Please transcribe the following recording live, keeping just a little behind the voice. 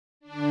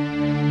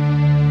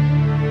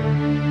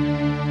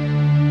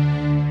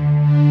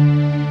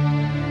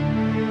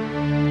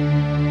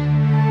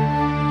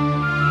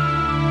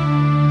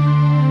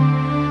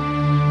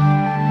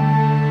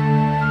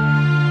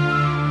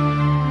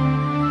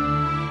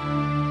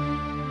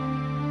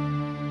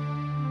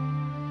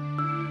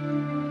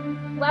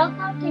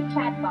to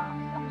Chatbox,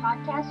 a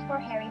podcast for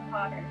Harry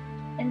Potter.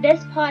 In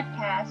this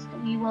podcast,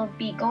 we will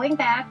be going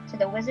back to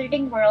the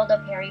wizarding world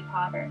of Harry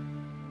Potter.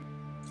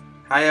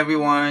 Hi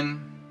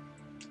everyone.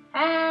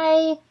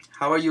 Hi!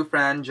 How are you,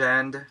 friend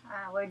Jen?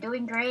 We're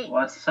doing great.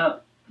 What's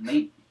up,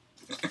 mate?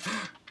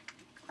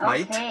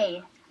 Mate?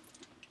 Okay.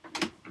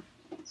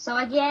 So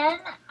again,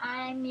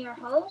 I'm your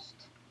host,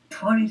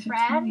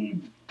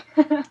 2016.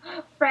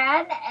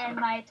 Fran, and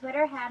my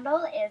Twitter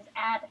handle is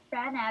at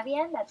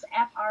FranAvian. That's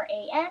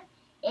FranAviane.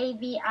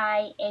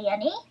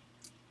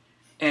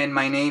 And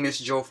my name is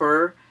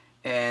Joffer,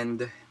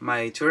 and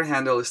my Twitter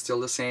handle is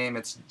still the same.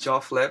 It's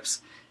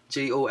Joflips,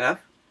 JOFLIPZ.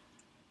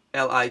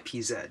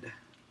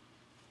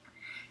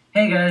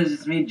 Hey guys,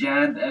 it's me,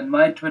 Jan, and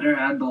my Twitter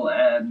handle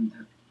and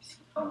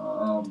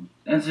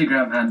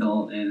Instagram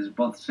handle is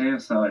both the same.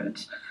 So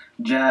it's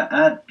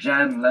at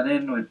Jan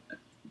Lennon,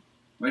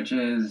 which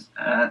is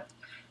at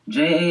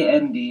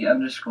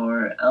JAND_LENNON.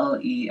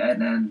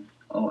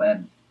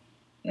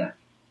 Yeah.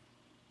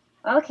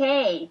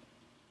 Okay.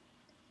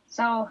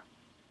 So,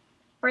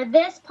 for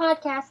this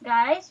podcast,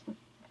 guys,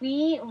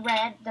 we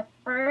read the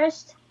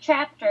first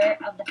chapter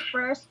of the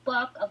first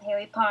book of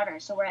Harry Potter.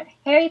 So, we're at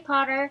Harry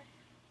Potter,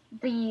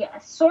 the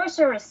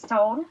Sorcerer's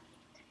Stone,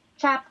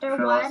 chapter 1.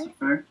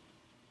 Philosopher.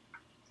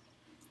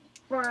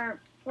 For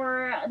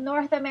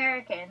North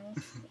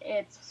Americans,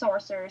 it's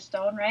Sorcerer's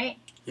Stone, right?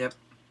 Yep.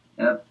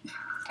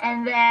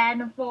 And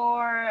then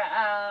for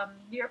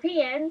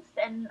Europeans,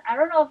 and I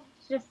don't know if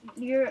it's just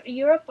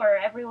Europe or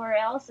everywhere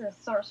else, is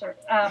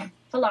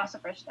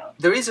Philosopher's Stone.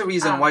 There is a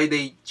reason why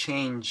they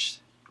changed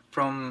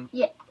from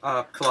Yeah.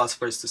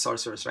 philosophers to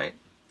sorcerers, right?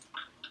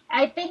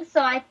 I think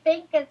so. I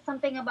think it's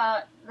something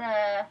about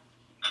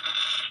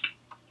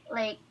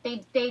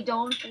they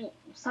don't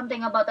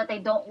something about that they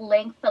don't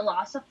link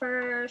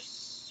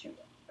philosophers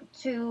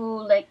to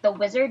like the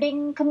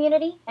wizarding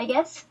community, I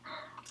guess.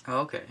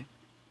 Oh, okay.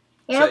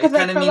 You So know, it 'cause, like,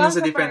 kind of means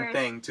a different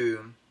philosophers- thing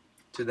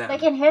to them.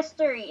 Like in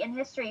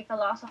history,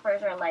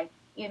 philosophers are like,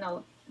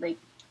 like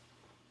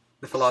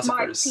The smart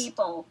philosophers.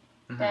 people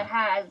Mhm. that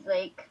has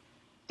like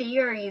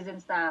theories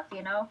and stuff,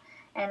 and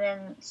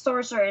then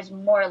sorcerer is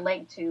more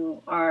linked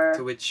to our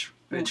To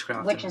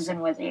witchcraft. witches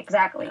and wizards.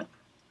 Exactly.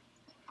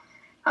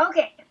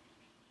 Okay,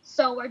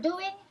 so we're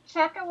doing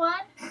chapter 1,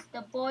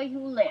 The Boy Who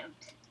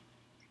Lived.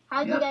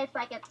 How do you Yep. guys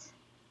like it?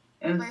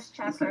 First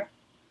chapter.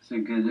 It's a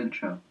good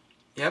intro.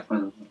 Yep. For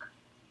the book.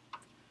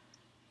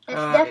 It's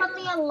Uh,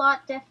 definitely a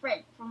lot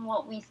different from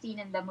what we've seen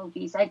in the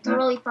movies. I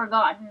totally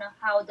forgotten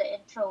how the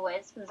intro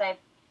is because I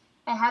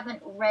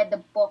haven't read the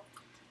book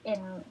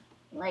in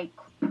like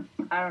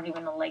I don't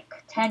even know,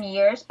 like 10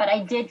 years, but I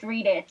did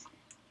read it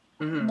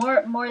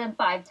Mhm. more than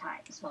 5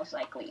 times most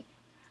likely.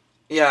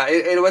 Yeah,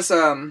 it was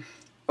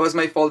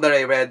my fault that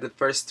I read the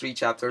first 3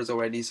 chapters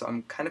already, so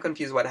I'm kind of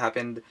confused what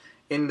happened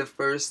in the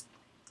first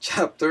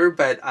chapter,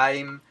 but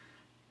I'm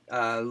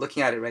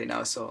looking at it right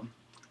now, so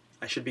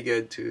I should be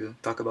good to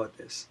talk about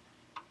this.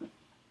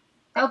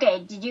 Okay,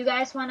 did you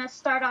guys want to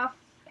start off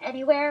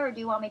anywhere or do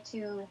you want me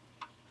to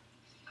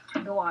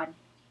go on?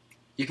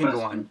 You can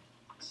go on.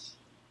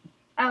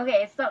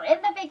 Okay, so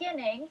in the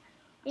beginning,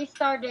 we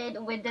started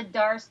with the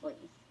Dursleys.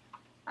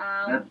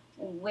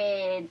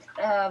 With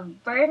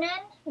Vernon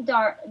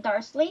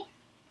Dursley,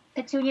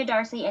 Petunia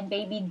Darcy, and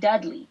baby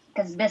Dudley.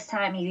 Because this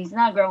time he's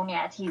not grown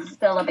yet, he's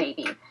still a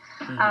baby.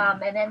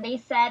 Mhm. And then they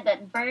said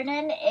that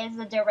Vernon is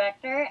the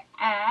director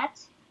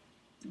at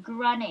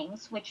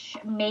Grunnings, which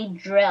made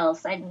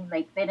drills. And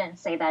they didn't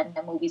say that in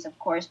the movies, of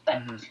course,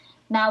 but Mhm.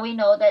 now we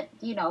know that,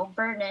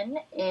 Vernon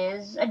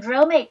is a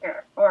drill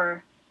maker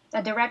or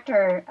a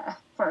director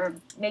for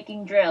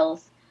making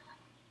drills.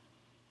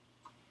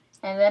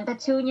 And then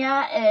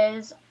Petunia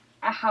is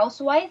a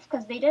housewife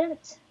because they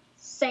didn't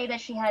say that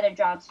she had a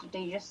job, so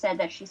they just said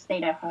that she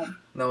stayed at home.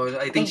 No,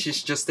 I think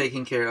she's just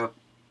taking care of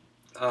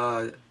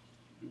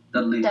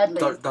Dudley. Dudley.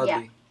 Dudley.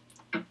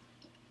 Yeah.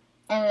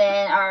 And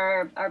then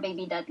our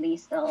baby Dudley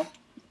is still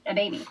a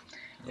baby.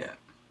 Yeah.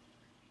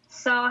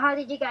 So how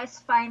did you guys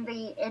find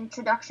the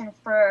introduction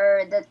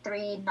for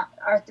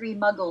our three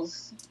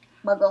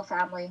Muggle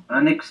family?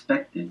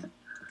 Unexpected.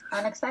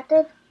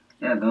 Unexpected?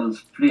 Yeah, that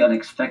was pretty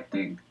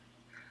unexpected.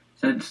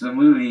 Since the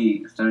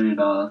movie started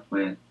off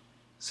with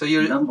So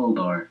you're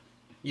Dumbledore.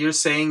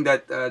 saying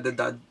that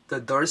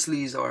the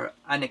Dursleys are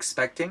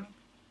unexpecting?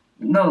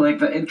 No, like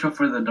the intro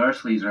for the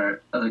Dursleys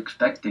are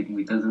unexpected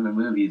because in the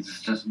movies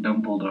it's just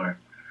Dumbledore,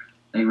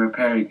 like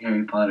preparing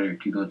Harry Potter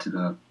to go to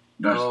the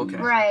Dursleys. Oh, okay.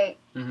 Right.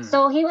 Mhm.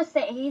 So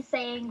he's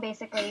saying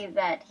basically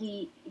that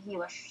they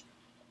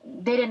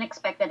didn't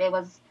expect that it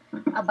was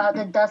about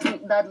the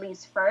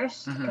Dudleys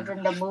first because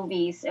in the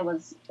movies it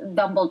was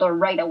Dumbledore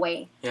right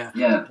away.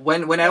 Yeah.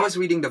 When I was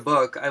reading the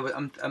book, I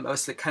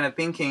was like kind of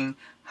thinking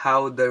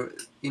how the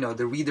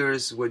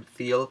readers would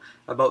feel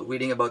about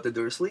reading about the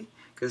Dursley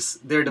because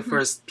they're the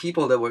first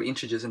people that were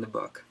introduced in the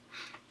book,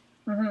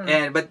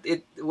 but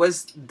it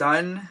was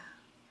done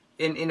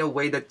in a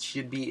way that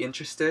you'd be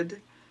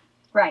interested.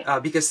 Right.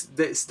 Because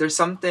there's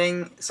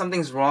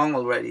something's wrong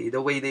already.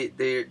 The way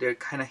they're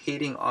kind of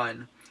hating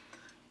on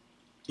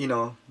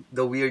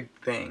the weird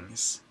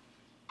things,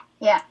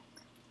 Yeah,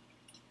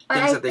 but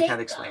things that they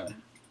can't explain.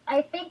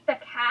 I think the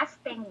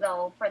casting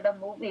though for the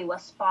movie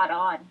was spot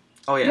on.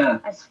 Oh yeah, Yeah.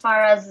 As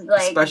far as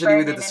like especially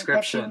with the Vernon and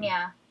description.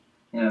 Petunia.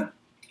 Yeah.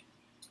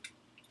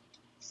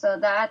 So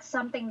that's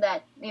something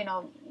that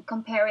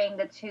comparing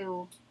the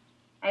two,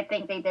 I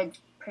think they did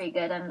pretty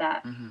good on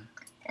that. Mm-hmm.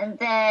 And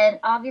then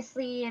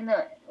obviously in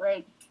the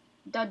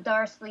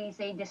Dursleys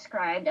they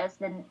described as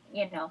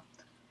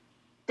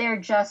they're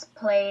just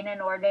plain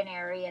and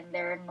ordinary and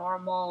they're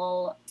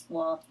normal.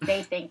 Well,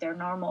 they think they're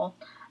normal.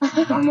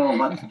 Normal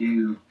what to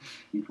do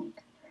people.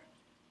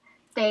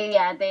 They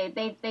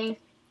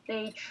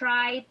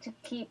try to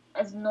keep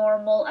as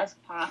normal as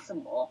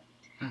possible.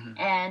 Mm-hmm.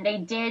 And they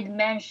did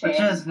mention, Which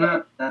is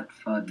not that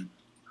fun.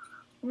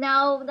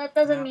 No, that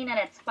doesn't Yeah. mean that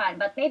it's fun,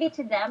 but maybe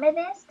to them it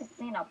is, because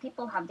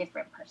people have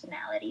different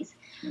personalities.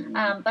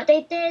 But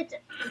they did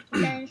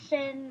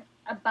mention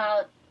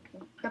about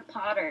the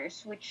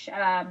Potters, which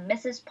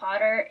Mrs.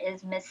 Potter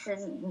is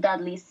Mrs.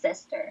 Dudley's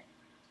sister,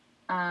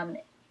 and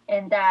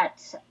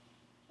that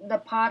the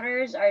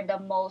Potters are the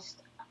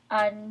most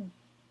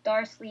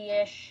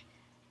un-Dursley-ish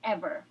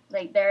ever.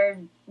 Like they're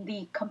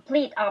the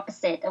complete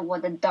opposite of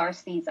what the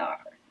Dursleys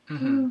are.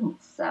 Mm-hmm.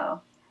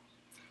 So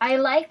I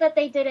like that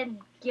they didn't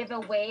give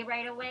away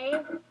right away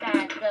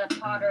that the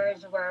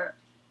Potters were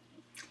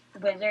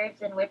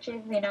wizards and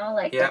witches,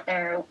 that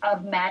they're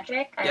of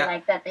magic. I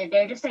like that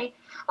they're just saying,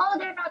 oh,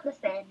 they're not the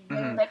same.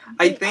 They're like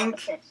complete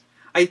opposites.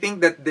 I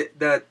think that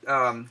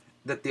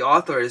that the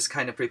author is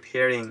kind of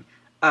preparing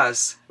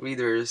us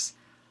readers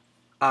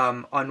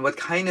on what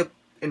kind of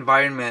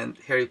environment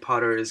Harry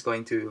Potter is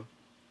going to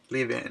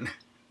live in.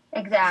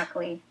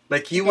 Exactly.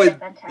 Like he would,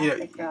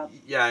 fantastic job.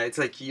 Yeah, it's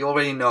like you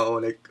already know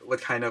like what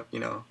kind of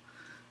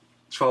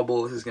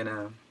trouble he's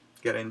gonna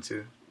get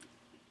into.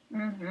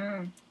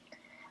 Mm-hmm.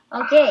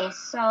 Okay,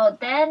 so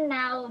then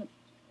now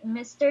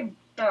Mr.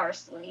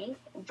 Dursley,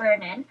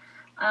 Vernon,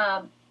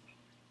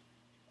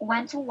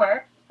 went to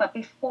work, but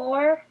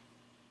before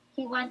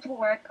he went to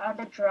work on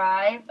the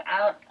drive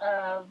out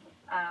of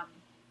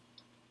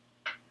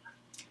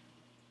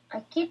I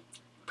keep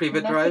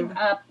Privet messing Drive?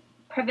 up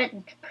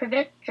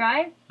Privet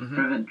Drive. Mm-hmm.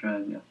 Privet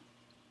Drive, yeah.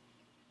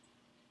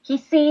 He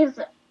sees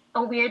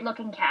a weird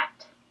looking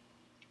cat.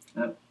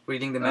 Yep.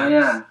 Reading the maps. Oh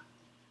yeah.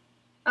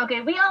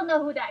 Okay, we all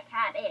know who that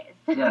cat is.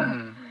 Yeah.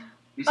 Mm-hmm.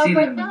 But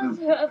for those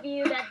of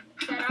you that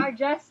are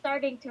just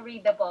starting to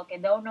read the book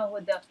and don't know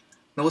who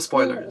no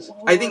spoilers.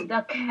 who I think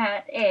the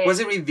cat is. Was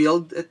it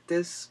revealed at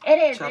this? It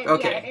is. chapter?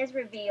 Yeah, it is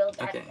revealed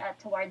at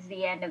towards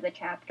the end of the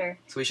chapter.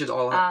 So we should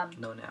all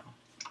know now.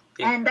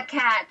 And the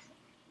cat,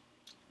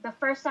 the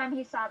first time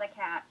he saw the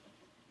cat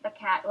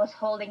was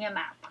holding a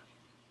map.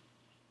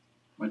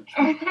 And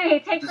he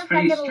takes a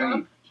second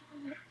look.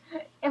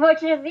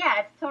 Which is,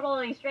 it's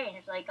totally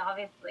strange, like,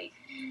 obviously.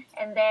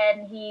 And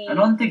then I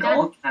don't think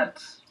all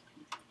cats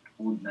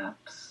hold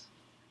maps.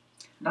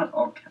 Not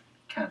all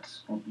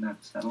cats hold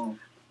maps at all.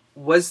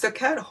 Was the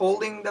cat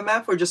holding the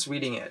map or just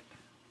reading it?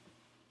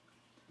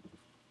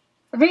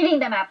 Reading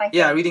the map, I think.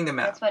 Yeah, reading the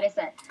map. That's what it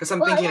said. Because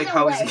I'm thinking, like,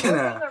 how is he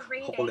gonna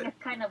hold it? It's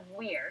kind of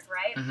weird,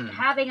 right? Mm-hmm.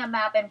 Having a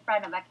map in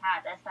front of a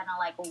cat, that's kind of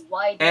like,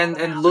 why do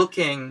and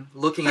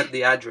looking at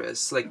the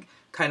address, like,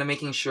 kind of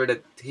making sure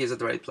that he's at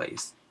the right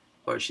place.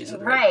 Or she's at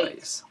the right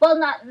place. Well,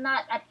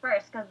 not at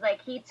first, because,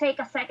 like, he'd take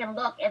a second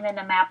look, and then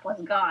the map was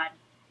gone.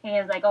 And he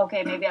was like,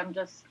 okay, maybe I'm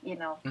just,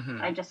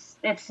 Mm-hmm.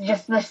 it's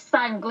just the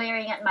sun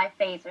glaring at my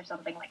face or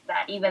something like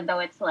that, even though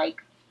it's,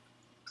 like,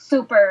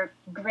 super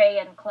gray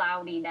and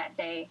cloudy that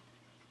day.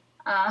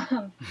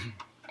 And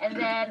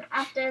then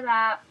after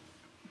that,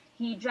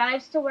 he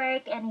drives to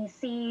work and he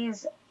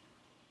sees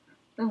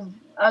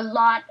a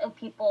lot of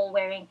people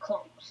wearing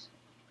cloaks.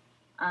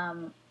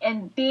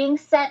 And being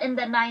set in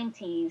the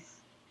 90s,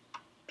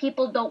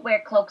 people don't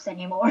wear cloaks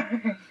anymore.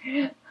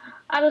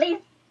 At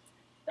least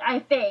I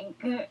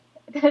think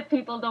that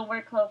people don't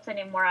wear cloaks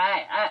anymore.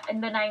 I in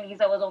the 90s,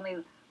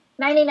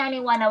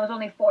 1991, I was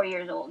only 4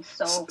 years old.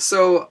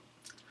 So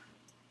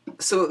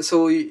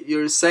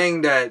you're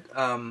saying that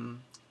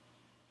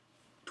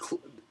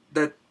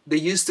that they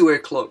used to wear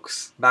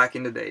cloaks back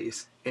in the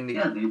days.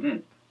 Yeah, they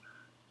did.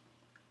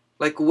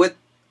 Like what?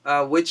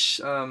 Which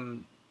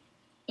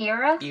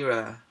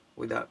era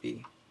would that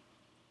be?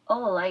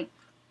 Oh, like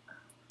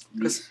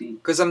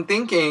because I'm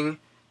thinking,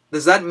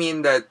 does that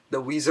mean that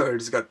the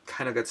wizards got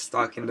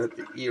stuck in that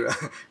era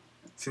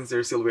since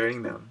they're still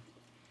wearing them?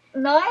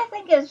 No, I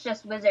think it's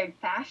just wizard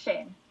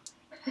fashion.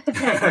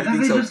 I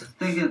think so. Just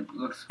think it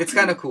looks. It's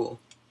kind of cool.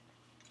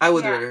 I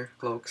would wear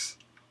cloaks.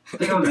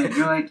 Think of it.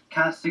 You're like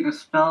casting a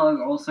spell,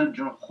 and all of a sudden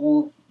your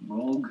whole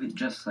rogue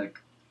just like.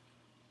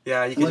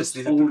 Yeah, you can just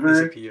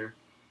disappear.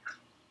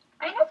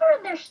 I never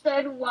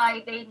understood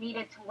why they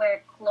needed to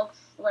wear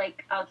cloaks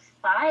like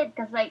outside,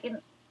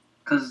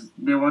 because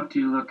they want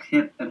to look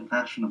hip and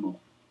fashionable.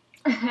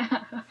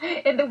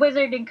 In the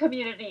wizarding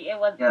community, it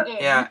was in.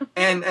 Yeah,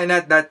 and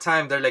at that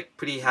time they're like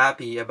pretty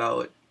happy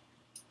about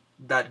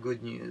that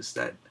good news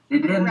that They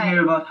didn't Right.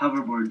 hear about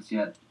hoverboards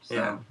yet, so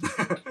Yeah.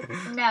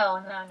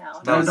 No.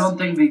 That I was- don't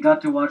think they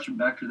got to watch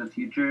Back to the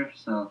Future.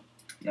 So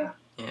Yeah.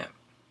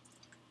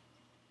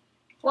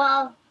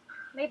 Well,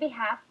 maybe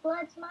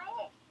Half-Bloods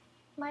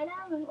might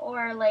have,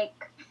 or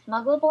like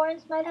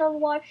Smuggleborns might have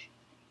watched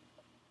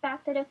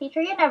Back to the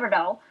Future. You never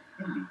know.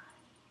 maybe.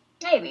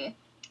 Maybe.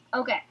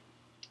 Okay.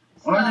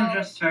 Or So- they're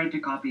just trying to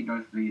copy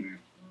Darth Vader.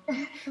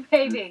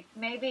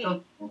 maybe.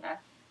 So,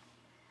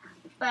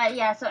 But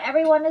yeah, so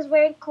everyone is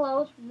wearing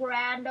clothes,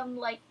 random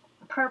like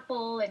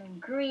purple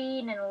and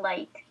green and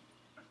like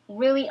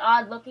really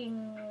odd looking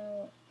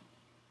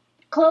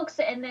cloaks,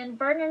 and then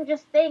Vernon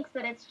just thinks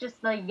that it's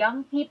just the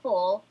young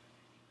people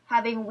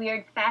having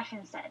weird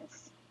fashion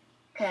sense.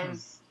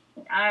 Because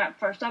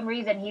for some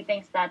reason he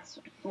thinks that's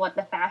what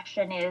the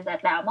fashion is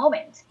at that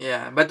moment.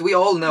 Yeah, but we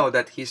all know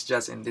that he's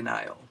just in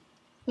denial.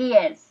 He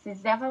is. He's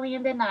definitely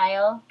in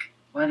denial.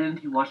 why didn't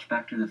he watch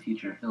Back to the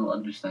Future? He'll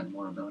understand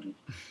more about it.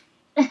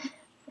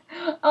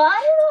 Oh, I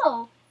don't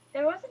know.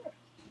 There wasn't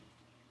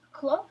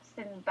clothes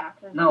in Back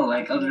to the No,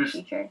 like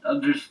Future.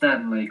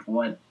 understand like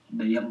what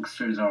the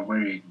youngsters are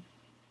wearing.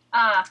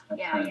 Ah, That's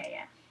yeah, right.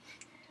 yeah.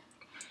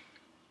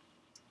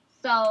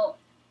 So,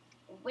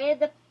 with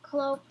the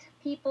cloaked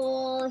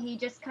people, he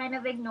just kind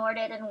of ignored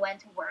it and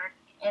went to work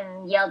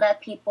and yelled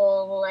at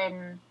people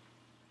and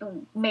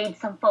made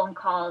some phone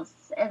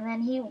calls. And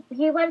then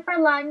he went for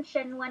lunch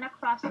and went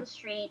across the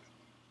street.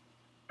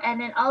 And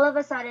then all of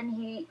a sudden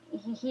he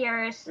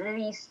hears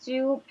these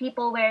two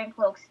people wearing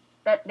cloaks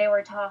that they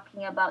were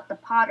talking about the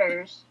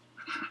Potters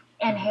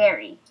and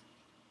Harry.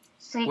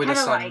 So he With kind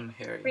his of son like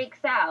Harry.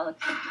 freaks out.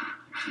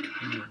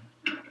 Mhm.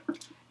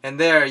 And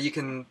there you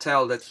can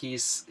tell that he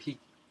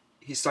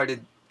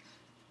started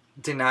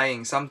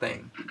denying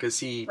something because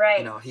he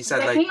Right. he said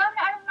But like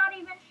I'm not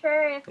even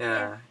sure if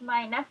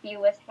my nephew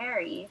was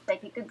Harry. It's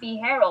like he could be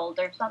Harold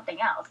or something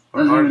else.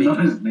 or Doesn't Harvey. even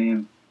know his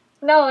name.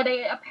 No,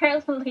 they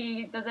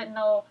apparently doesn't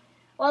know.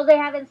 Well, they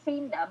haven't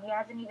seen them. He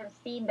hasn't even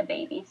seen the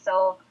baby,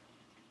 so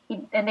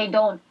and they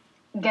don't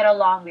get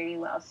along very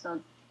well. So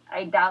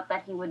I doubt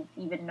that he would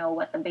even know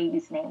what the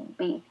baby's name would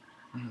be.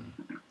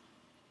 Mhm.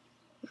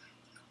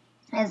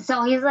 And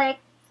so he's like,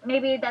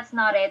 maybe that's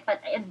not it,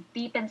 but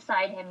deep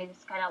inside him,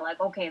 he's kind of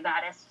like, okay,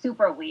 that is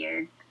super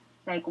weird.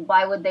 Like,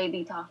 why would they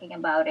be talking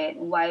about it?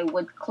 Why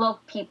would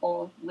cloaked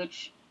people,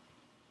 which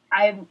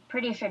I'm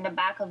pretty sure in the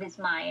back of his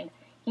mind,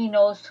 he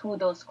knows who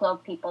those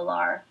cloaked people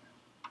are,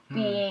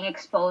 being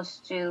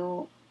exposed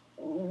to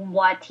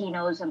what he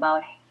knows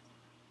about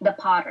the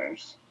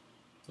Potters.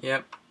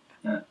 Yep.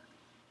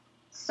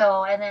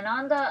 So, and then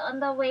on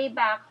the way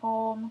back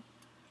home,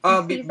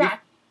 he sees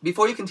that.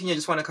 Before you continue, I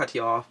just want to cut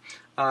you off.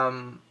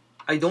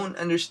 I don't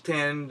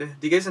understand.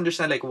 Do you guys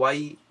understand like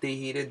why they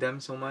hated them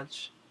so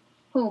much?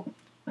 Who?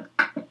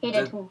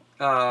 Hated who?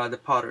 The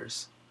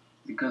Potters.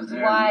 Because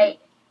they're Why?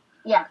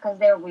 Yeah, because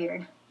they're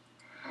weird.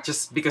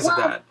 Just because of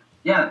that.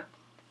 Yeah.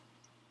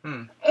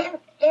 In I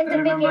the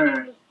remember-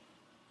 beginning,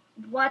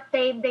 what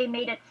they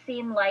made it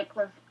seem like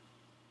was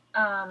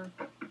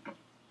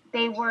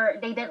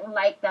they didn't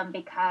like them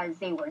because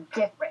they were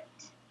different.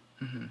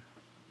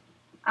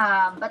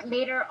 Mm-hmm. But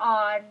later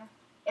on,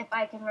 if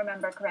I can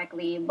remember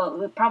correctly, but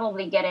we'll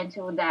probably get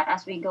into that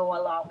as we go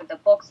along with the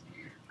books.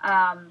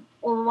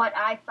 Or what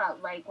I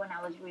felt like when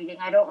I was reading,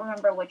 I don't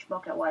remember which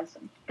book it was,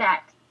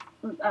 that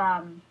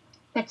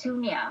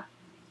Petunia,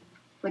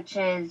 which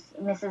is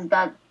Mrs.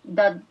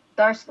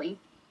 Dursley,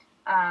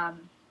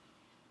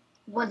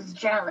 was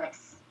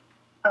jealous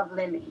of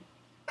Lily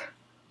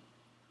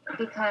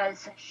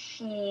because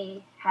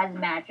she has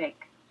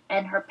magic,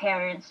 and her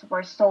parents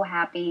were so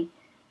happy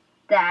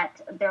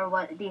that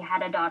they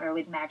had a daughter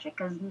with magic.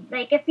 Because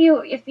like if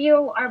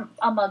you are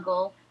a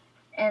Muggle,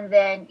 and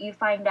then you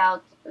find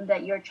out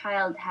that your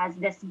child has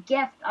this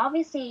gift,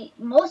 obviously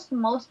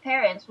most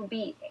parents would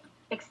be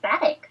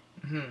ecstatic.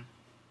 Mm-hmm.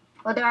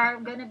 Well, there are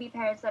gonna be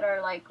parents that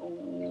are like,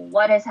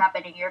 "What is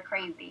happening? You're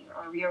crazy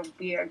or you're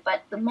weird."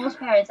 But the most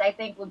parents, I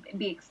think, would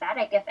be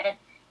ecstatic if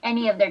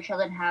any of their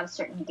children have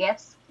certain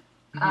gifts,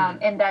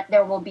 and that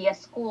there will be a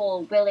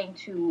school willing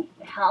to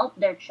help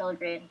their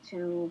children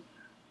to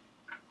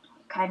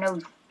kind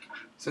of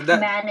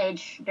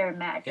manage their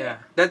magic. Yeah,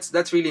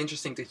 that's really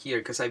interesting to hear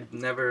because I've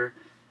never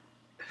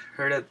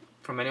heard it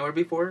from anywhere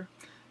before,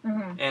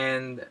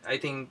 and I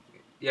think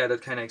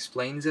that kind of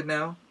explains it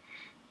now.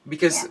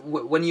 Because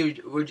when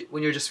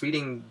you're just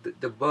reading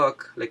the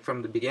book like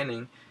from the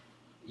beginning,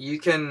 you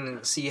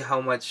can see how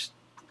much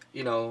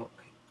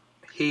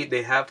hate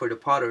they have for the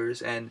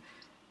Potters, and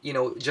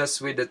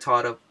just with the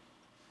thought of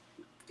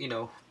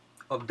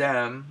of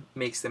them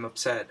makes them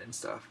upset and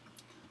stuff.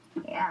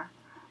 Yeah.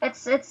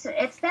 It's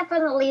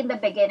definitely in the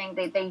beginning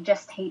they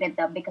just hated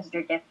them because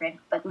they're different,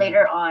 but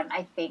later on,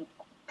 I think,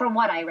 from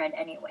what I read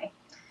anyway.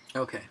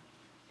 Okay.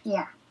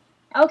 Yeah.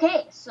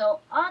 Okay, so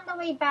on the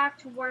way back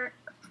to work,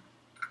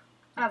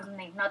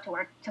 not to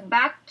work,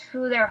 back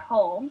to their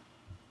home,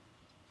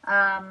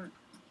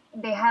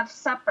 they have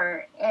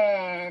supper,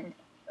 and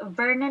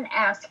Vernon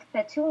asks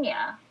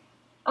Petunia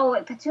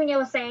Petunia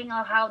was saying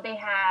how they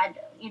had,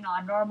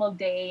 a normal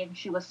day and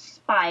she was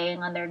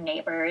spying on their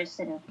neighbors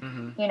and,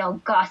 Mm-hmm.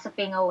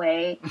 gossiping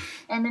away.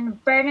 And then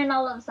Vernon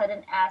all of a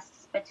sudden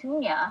asks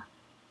Petunia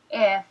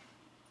if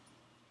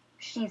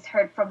she's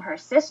heard from her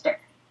sister,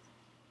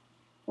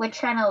 which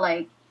kind of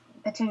like,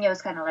 Petunia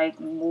was kind of like,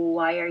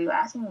 why are you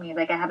asking me?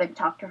 Like, I haven't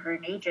talked to her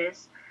in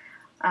ages.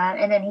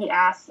 And then he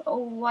asks, oh,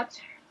 what's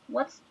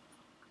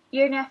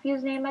your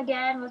nephew's name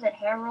again? Was it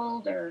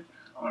Harold or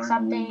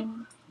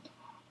something?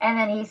 And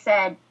then he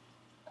said,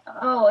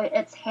 oh,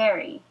 it's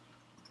Harry.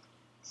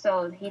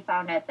 So he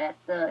found out that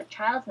the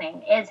child's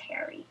name is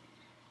Harry.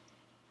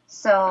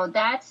 So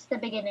that's the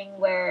beginning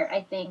where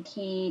I think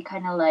he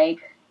kind of like.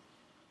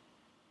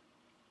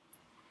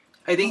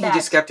 I think he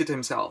just kept it to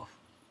himself.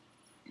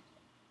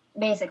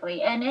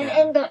 Basically,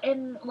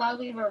 and while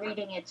we were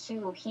reading it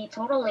too, he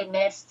totally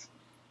missed,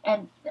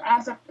 and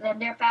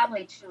and their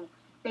family too,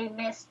 they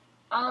missed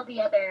all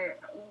the other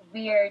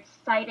weird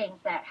sightings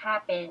that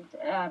happened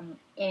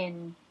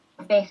in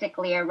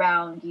basically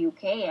around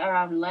UK,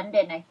 around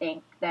London. I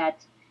think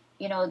that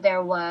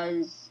there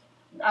was,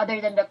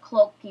 other than the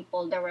cloak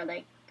people, there were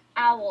like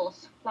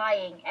owls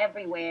flying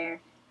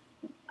everywhere.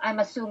 I'm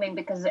assuming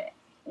because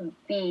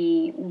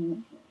the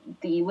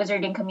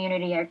wizarding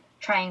community are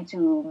trying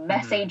to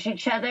message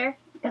each other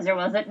because there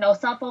wasn't no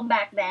cell phone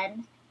back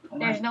then.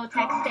 There's no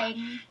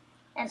texting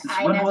and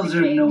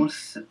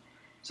iMessaging.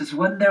 Since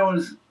when there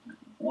was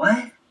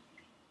what?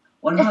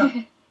 What about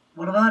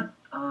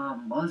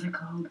what was it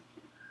called?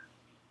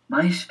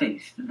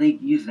 MySpace. Did they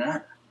use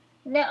that?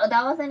 No,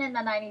 that wasn't in the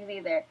 90s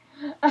either.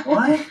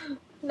 What?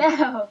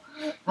 No.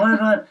 What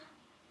about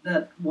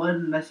that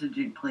one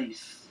messaging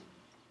place?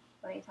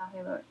 What are you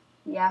talking about?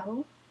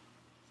 Yahoo?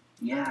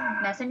 Yeah.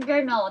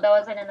 Messenger? No, that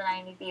wasn't in the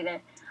 90s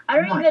either. I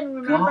don't even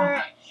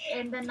remember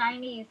in the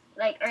 90s,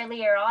 like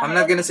earlier on. I'm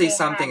not gonna say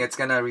something. It's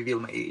gonna reveal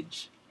my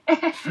age.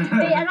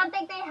 I don't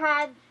think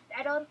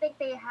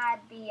they had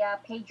the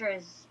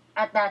pagers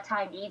at that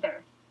time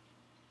either.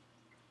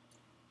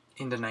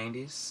 In the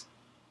 90s?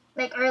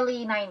 Like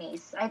early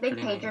 90s. I think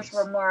Early pagers 90s.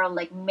 were more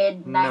like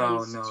mid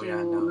 90s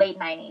to late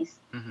 90s.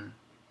 Mm-hmm.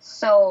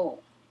 So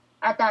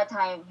at that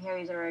time,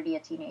 Harry's already a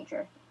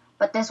teenager.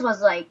 But this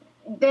was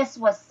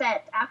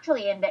set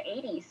actually in the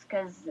 80s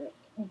because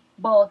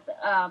both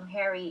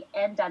Harry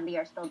and Dudley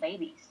are still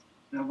babies.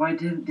 Now why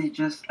didn't they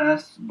just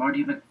ask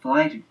Marty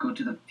McFly to go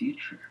to the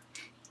future?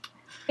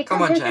 Because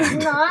Come on,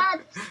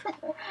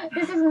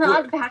 this is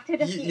not Back to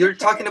the Future. You're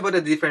talking about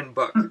a different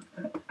book.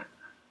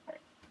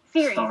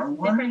 Series. Star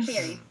Wars? Different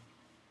series.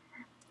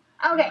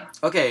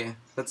 Okay,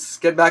 let's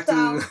get back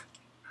to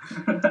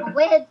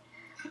with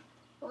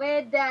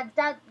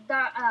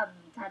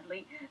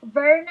Dudley,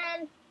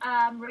 Vernon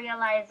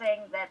realizing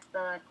that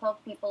the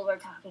cloak people were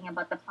talking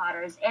about the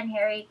Potters and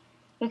Harry,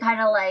 he kind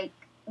of like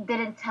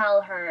didn't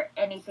tell her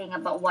anything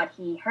about what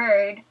he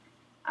heard.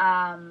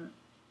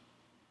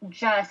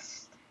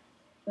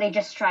 They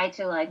just tried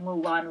to like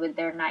move on with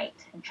their night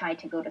and try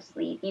to go to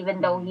sleep,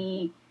 even though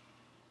he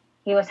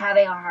was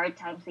having a hard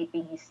time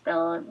sleeping. He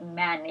still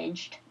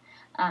managed,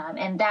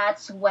 and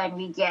that's when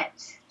we get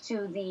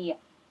to the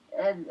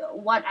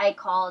what I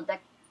call the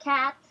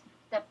cat,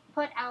 the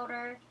put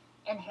outer,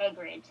 and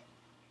Hagrid.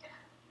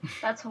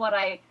 That's what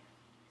I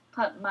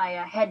put my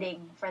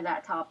heading for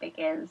that topic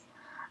is.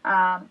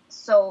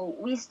 So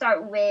we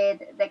start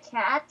with the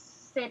cat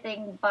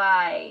sitting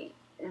by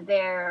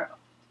their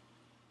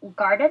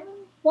garden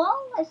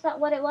wall. Is that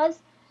what it was?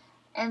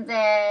 And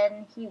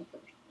then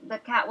the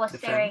cat was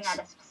staring at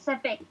a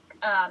specific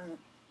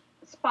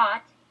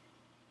spot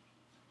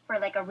for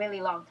like a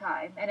really long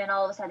time, and then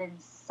all of a sudden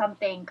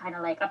something kind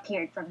of like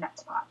appeared from that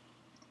spot.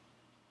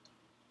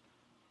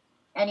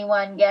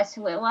 Anyone guess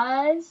who it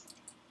was?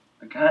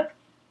 The cat?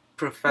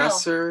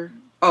 Professor.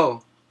 No.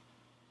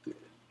 Oh,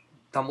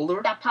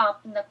 Dumbledore. That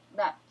popped in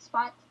that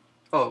spot.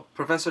 Oh,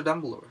 Professor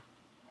Dumbledore.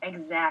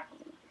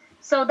 Exactly.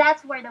 So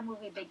that's where the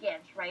movie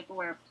begins, right?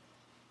 Where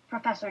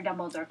Professor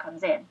Dumbledore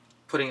comes in.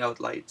 Putting out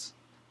lights.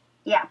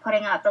 Yeah,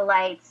 putting out the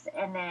lights,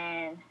 and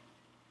then.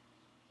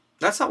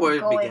 That's not where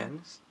it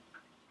begins.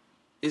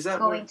 Is that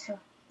going to?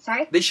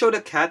 Sorry. They showed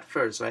a cat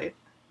first, right?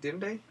 Didn't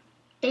they?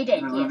 They did.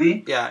 In the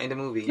movie? Yeah, in the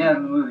movie. Yeah,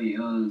 in the movie it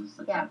was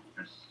the cat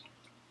first.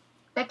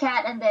 The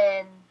cat, and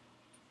then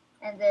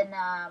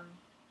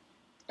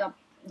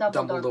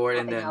Dumbledore,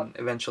 and then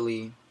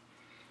eventually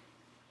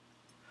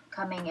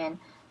coming in.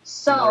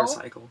 So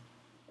motorcycle.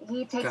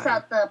 He takes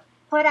out the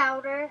put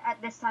outer.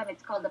 At this time,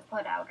 it's called the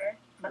put outer,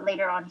 but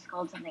later on, it's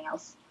called something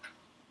else.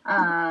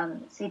 So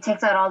he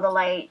takes out all the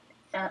light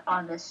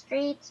on the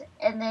street,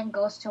 and then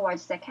goes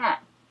towards the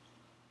cat.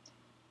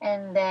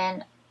 And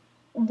then,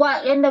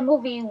 in the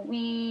movie,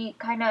 we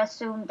kind of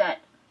assumed that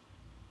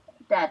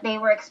they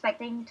were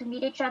expecting to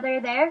meet each other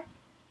there.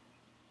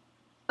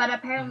 But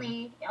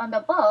apparently, on the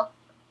book,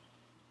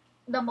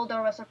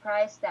 Dumbledore was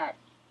surprised that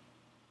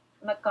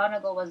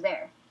McGonagall was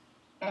there.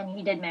 And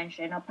he did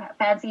mention,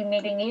 fancy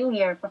meeting you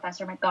here,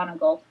 Professor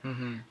McGonagall.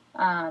 Mm-hmm.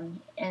 And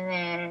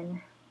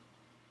then,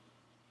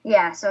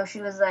 yeah, so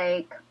she was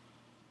like...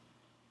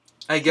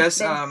 I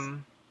guess,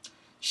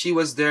 she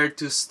was there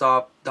to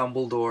stop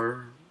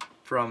Dumbledore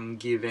from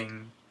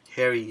giving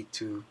Harry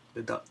to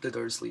the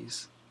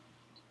Dursleys,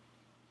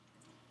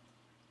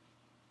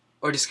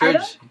 or I don't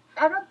discourage.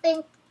 I don't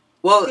think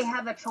Well, she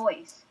have a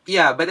choice.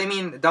 yeah, but I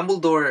mean,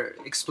 Dumbledore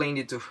explained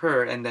it to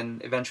her, and then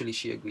eventually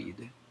she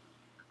agreed.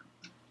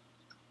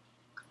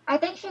 I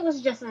think she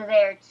was just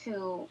there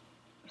to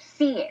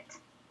see it.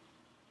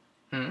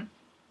 Hmm?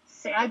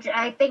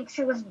 I think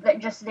she was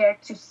just there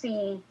to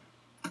see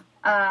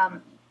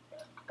um,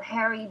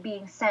 Harry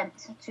being sent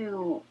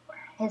to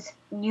his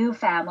new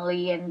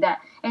family, and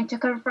to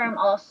confirm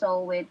also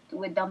with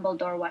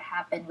Dumbledore what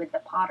happened with the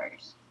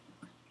Potters.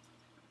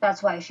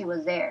 That's why she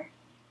was there.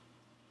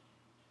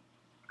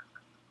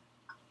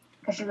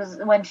 Because she was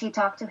when she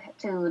talked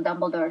to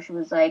Dumbledore, she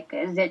was like,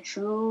 "Is it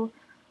true?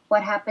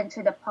 What happened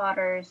to the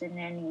Potters?" And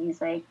then he's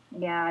like,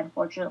 "Yeah,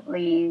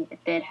 unfortunately,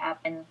 it did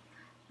happen,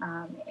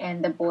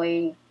 and the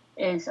boy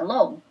is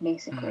alone,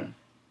 basically." Mhm.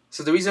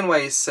 So the reason why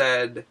I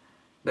said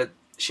that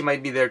she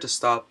might be there to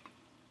stop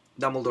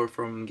Dumbledore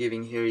from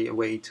giving Harry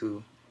away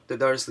to the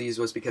Dursleys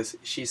was because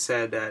she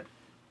said that,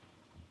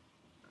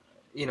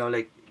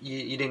 like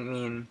you didn't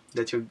mean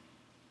that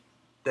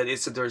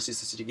it's the Dursleys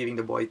that you're giving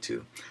the boy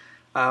to.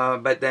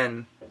 But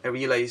then I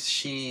realized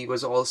she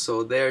was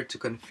also there to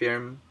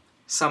confirm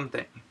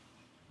something,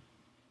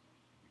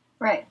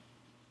 Right.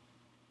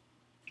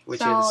 which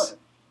is So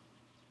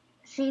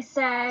she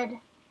said,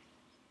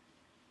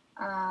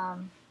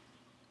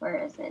 where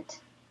is it?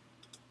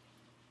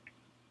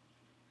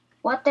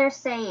 What they're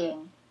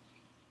saying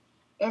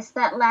is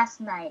that last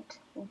night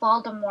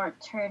Voldemort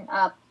turned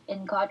up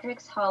in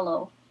Godric's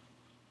Hollow.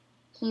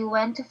 He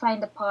went to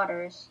find the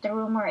Potters. The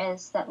rumor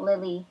is that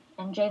Lily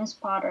and James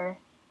Potter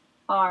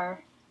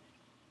are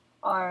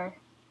are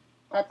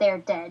that they're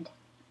dead.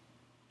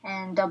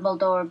 And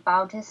Dumbledore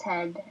bowed his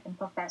head, and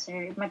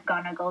Professor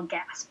McGonagall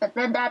gasped. But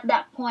then at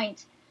that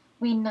point,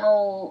 we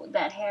know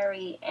that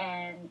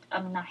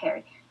not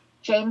Harry,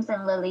 James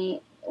and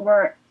Lily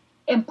were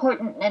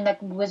important in the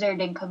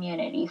wizarding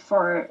community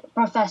for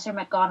Professor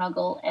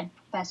McGonagall and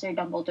Professor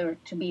Dumbledore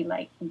to be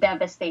like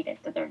devastated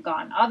that they're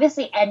gone.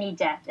 Obviously, any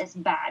death is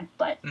bad,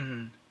 but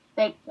mm-hmm.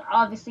 like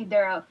obviously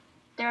they're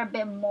a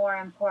bit more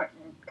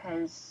important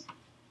because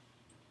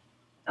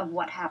of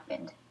what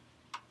happened.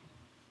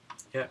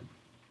 Yeah.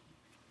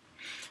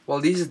 Well,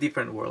 this is a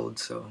different world,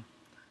 so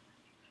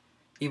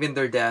even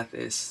their death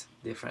is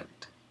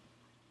different.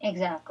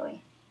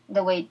 Exactly,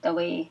 the way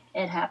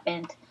it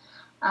happened.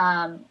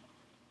 Um,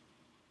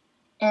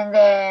 and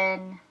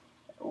then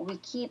we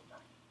keep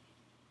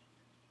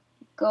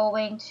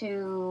going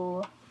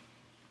to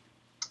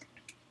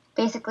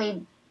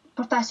basically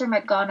Professor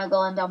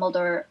McGonagall and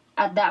Dumbledore.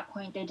 At that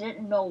point, they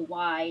didn't know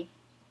why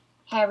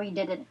Harry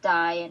didn't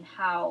die and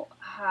how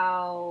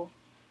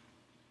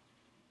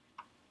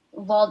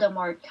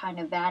Voldemort kind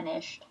of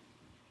vanished.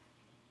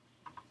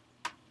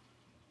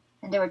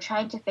 And they were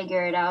trying to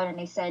figure it out, and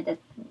they said that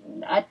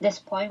at this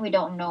point we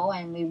don't know,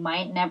 and we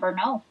might never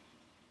know.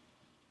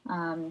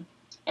 Um,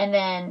 and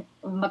then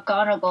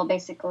McGonagall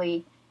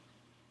basically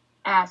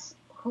asks,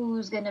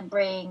 "Who's gonna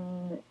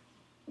bring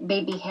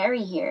baby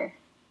Harry here?"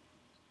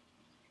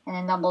 And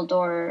then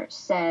Dumbledore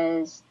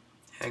says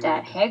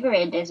that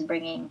Hagrid. Hagrid is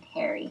bringing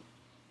Harry.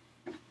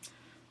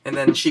 And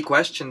then she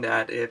questioned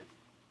that if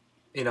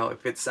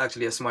it's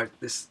actually a smart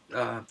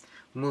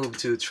move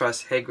to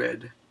trust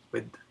Hagrid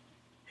with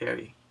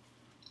Harry.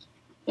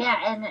 Yeah,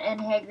 and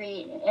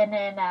Hagrid, and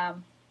then yeah,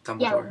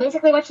 Dumbledore.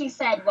 basically what she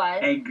said was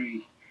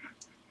Angry.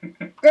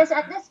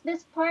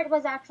 this part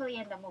was actually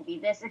in the movie.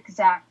 This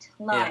exact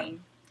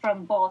line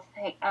from both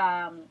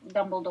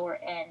Dumbledore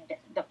and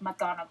the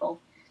McGonagall.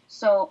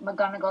 So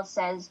McGonagall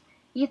says,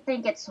 "You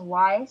think it's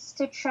wise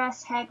to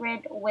trust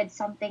Hagrid with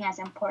something as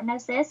important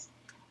as this?"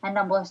 And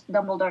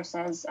Dumbledore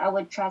says, "I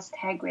would trust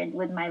Hagrid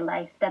with my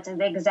life." That's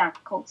the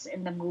exact quotes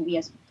in the movie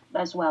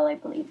as well, I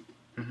believe.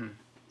 Mm-hmm.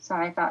 So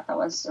I thought that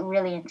was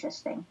really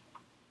interesting.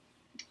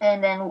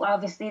 And then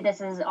obviously this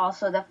is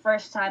also the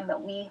first time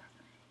that we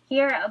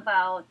hear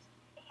about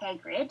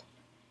Hagrid.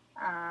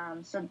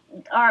 So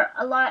our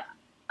a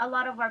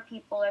lot of our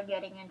people are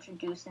getting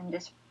introduced in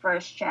this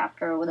first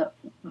chapter with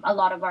a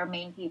lot of our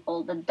main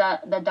people, the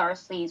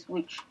Dursleys,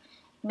 which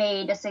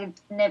made a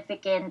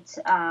significant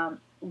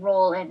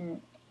role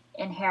in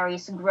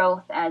Harry's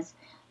growth as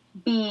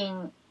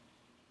being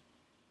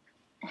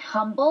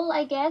humble,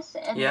 I guess,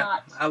 and Yeah,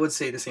 not I would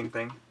say the same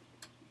thing.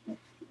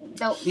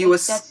 though He like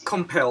was that's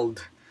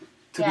compelled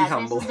to be yeah. This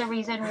humble. is the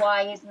reason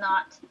why he's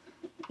not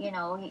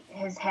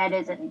his head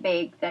isn't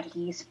big, that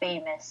he's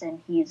famous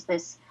and he's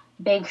this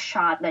big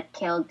shot that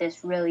killed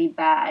this really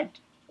bad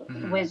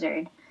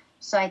wizard.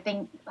 So I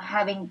think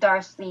having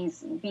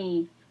Dursleys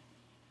be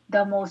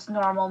the most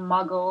normal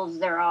muggles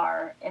there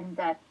are, and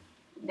that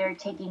they're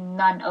taking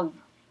none of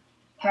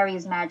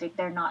Harry's magic,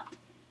 they're not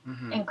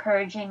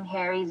encouraging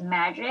Harry's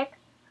magic.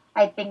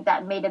 I think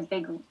that made a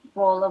big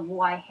role of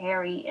why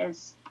Harry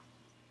is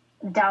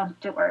down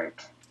to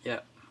earth.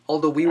 Yeah.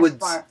 Although we As would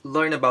far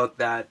learn about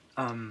that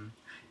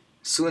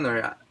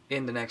sooner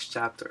in the next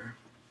chapter.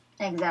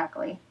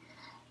 exactly.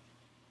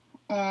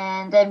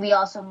 And then we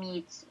also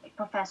meet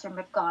Professor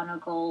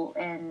McGonagall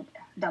and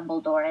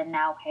Dumbledore, and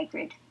now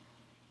Hagrid.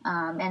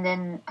 And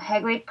then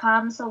Hagrid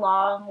comes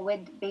along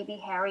with baby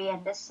Harry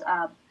and this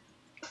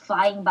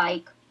flying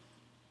bike,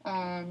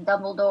 and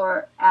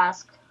Dumbledore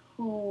asks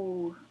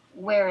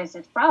where is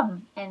it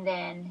from? And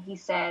then he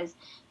says,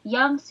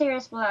 young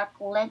Sirius Black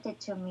lent it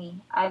to me.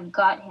 I've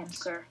got him,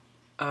 sir.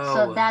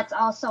 So Oh. that's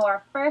also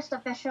our first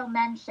official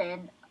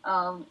mention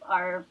of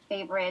our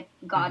favorite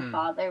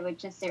godfather,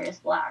 which is Sirius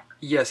Black.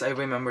 Yes, I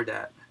remember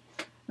that.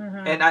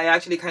 Mm-hmm. And I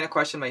actually kind of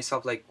questioned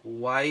myself, like,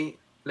 why,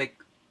 like,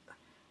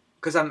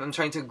 because I'm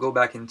trying to go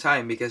back in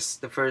time, because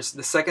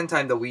the second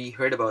time that we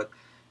heard about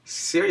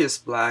Sirius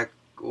Black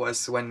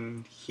was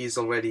when he's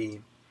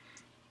already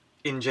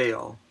in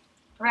jail.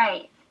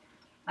 Right.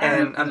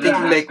 And I'm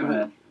thinking,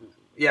 like,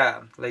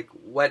 yeah, like,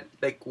 what,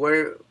 like,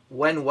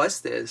 when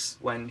was this,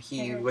 when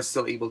he was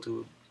still able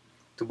to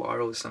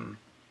borrow some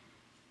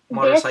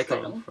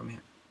motorcycle from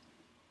him?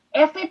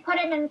 If we put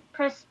it in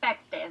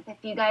perspective, if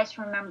you guys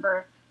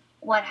remember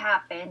what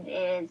happened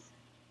is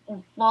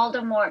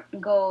Voldemort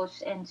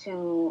goes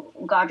into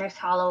Godric's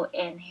Hollow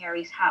in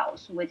Harry's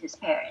house with his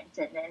parents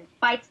and then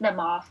fights them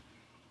off,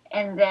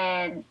 and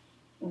then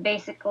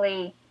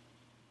basically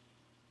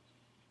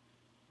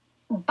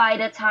by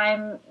the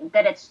time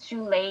that it's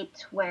too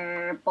late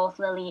where both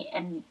Lily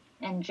and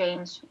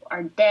James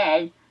are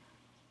dead,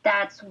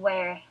 that's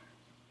where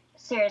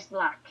Sirius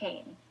Black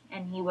came,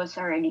 and he was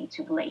already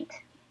too late.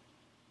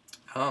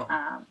 Oh.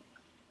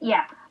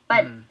 Yeah,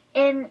 but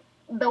in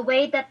the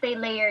way that they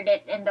layered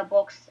it in the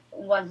books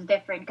was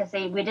different because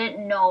we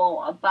didn't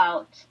know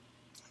about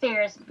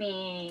Sirius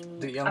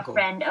being a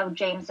friend of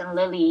James and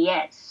Lily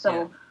yet.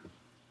 So,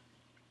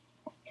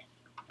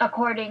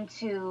 according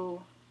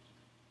to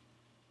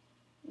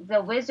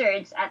the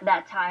wizards at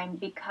that time,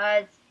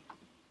 because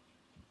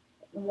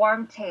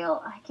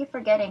Wormtail, I keep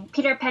forgetting,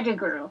 Peter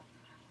Pettigrew,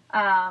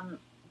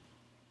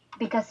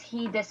 because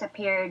he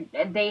disappeared,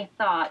 they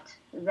thought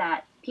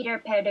that Peter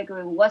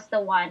Pettigrew was the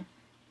one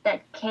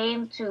that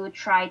came to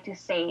try to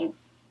save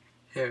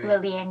Harry.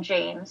 Lily and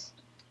James.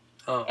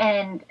 Oh.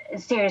 And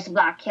Sirius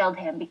Black killed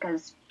him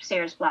because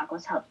Sirius Black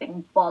was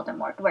helping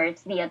Voldemort, where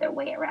it's the other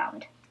way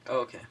around. Oh,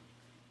 okay.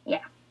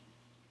 Yeah.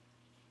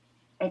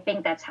 I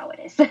think that's how it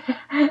is.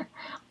 But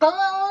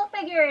we'll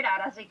figure it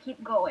out as we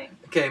keep going.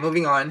 Okay,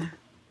 moving on.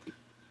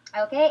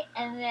 Okay,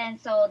 and then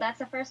so that's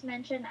the first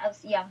mention of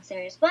young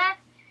Sirius Black.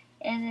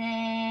 And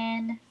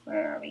then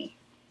where are we?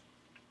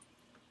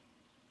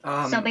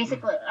 So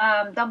basically,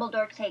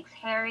 Dumbledore takes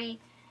Harry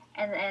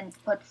and then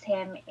puts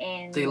him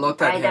in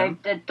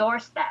the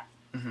doorstep,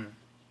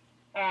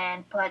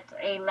 and put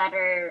a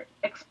letter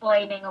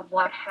explaining of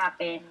what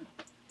happened.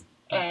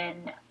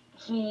 And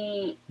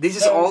this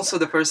is also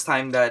the first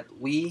time that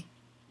we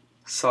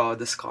saw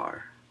the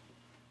scar,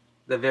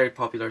 the very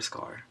popular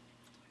scar.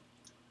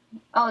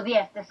 Oh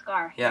yes, the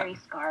scar,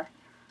 Harry's scar.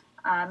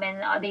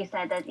 And they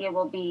said that it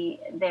will be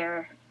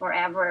there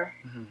forever.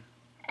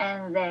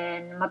 And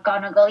then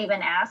McGonagall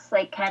even asked,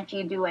 like, can't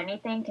you do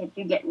anything? Can't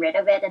you get rid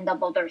of it? And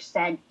Dumbledore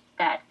said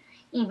that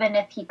even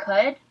if he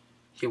could,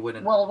 he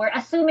wouldn't. Well, we're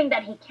assuming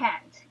that he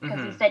can't,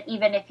 because he said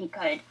even if he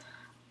could,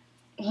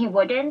 he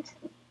wouldn't,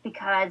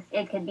 because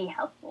it could be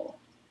helpful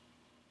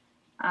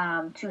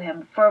to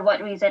him. For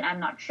what reason, I'm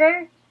not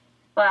sure,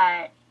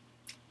 but...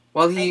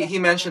 Well, he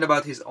mentioned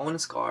about his own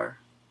scar,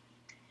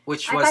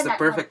 which was the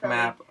perfect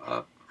map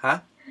of...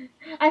 Huh?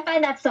 I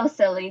find that so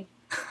silly.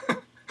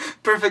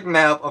 Perfect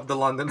map of the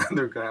London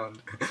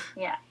Underground.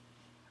 Yeah.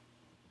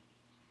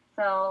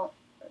 So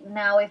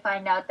now we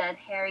find out that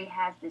Harry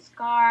has this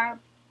scar,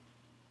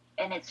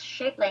 and it's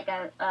shaped like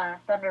a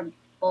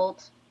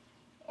thunderbolt,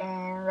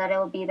 and that it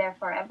will be there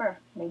forever,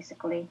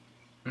 basically.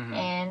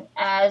 And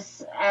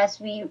as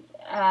we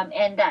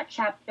end that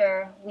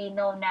chapter, we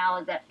know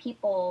now that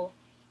people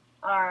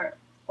are,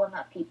 well,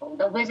 not people,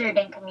 the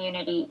wizarding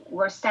community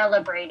were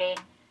celebrating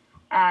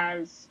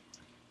as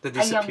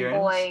a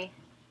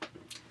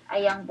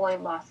young boy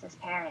lost his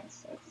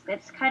parents.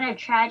 It's kind of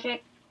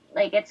tragic.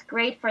 Like, it's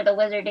great for the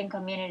wizarding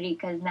community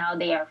because now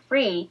they are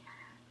free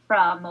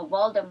from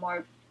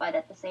Voldemort, but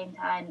at the same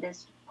time,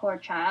 this poor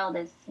child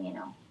is,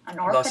 an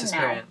orphan lost his now.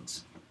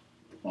 Parents.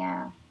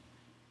 Yeah.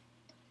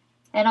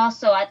 And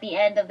also at the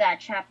end of that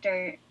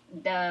chapter,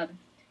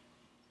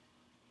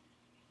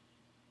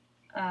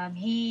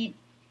 he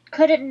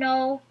couldn't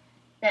know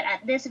that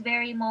at this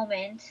very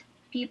moment,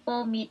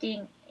 people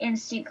meeting in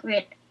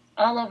secret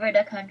all over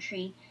the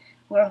country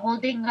were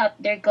holding up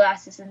their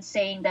glasses and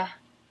saying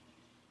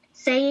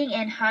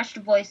in hushed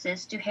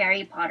voices to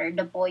Harry Potter,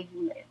 the boy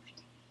who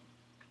lived.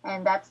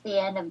 And that's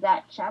the end of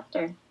that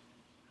chapter.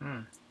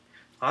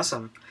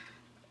 Awesome.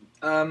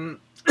 I'm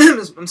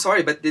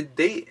sorry, but did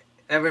they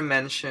ever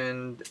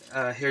mention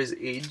Harry's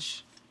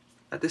age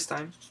at this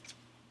time?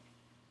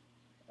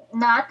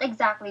 Not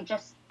exactly,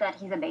 just that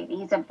he's a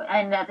baby.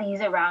 And that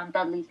he's around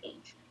Dudley's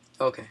age.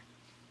 Okay.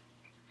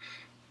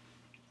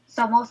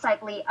 So most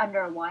likely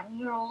under 1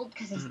 year old,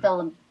 because he's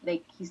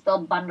still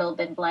bundled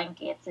in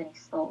blankets and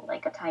he's still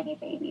like a tiny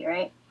baby,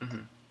 right?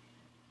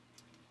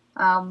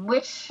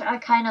 which I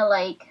kind of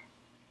like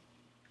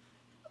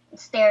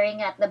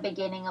staring at the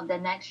beginning of the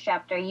next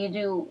chapter. You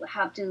do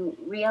have to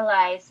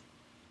realize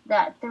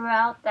that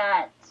throughout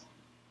that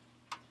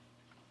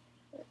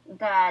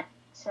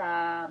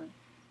um,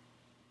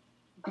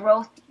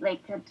 growth,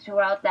 like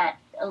throughout that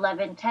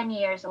 11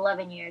 years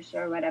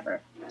or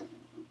whatever,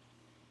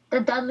 the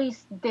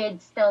Dudleys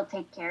did still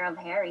take care of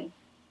Harry.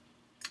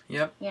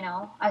 Yep. You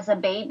know, as a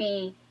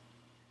baby,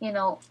 you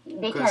know,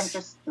 they can't 'Cause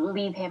just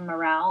leave him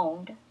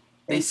around.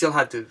 they still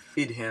had to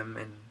feed him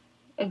and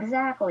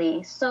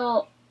Exactly.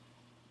 So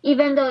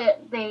even though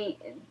they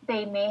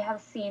may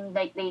have seemed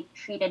like they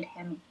treated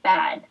him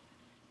bad,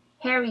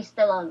 Harry's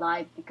still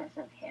alive because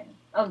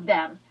of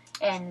them,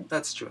 and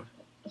that's true.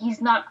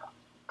 he's not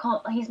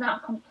he's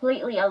not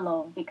completely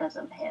alone because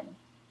of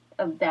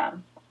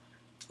them.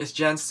 Is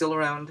Jan still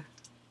around?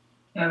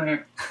 Yeah, I'm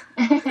here.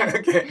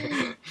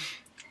 Okay.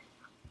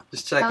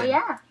 Just checking. So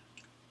yeah,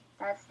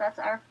 that's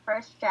our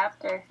first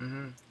chapter.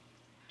 Mm-hmm.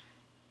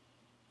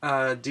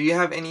 Do you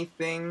have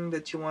anything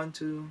that you want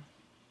to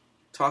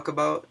talk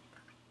about?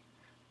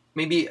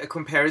 Maybe a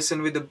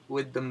comparison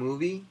with the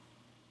movie,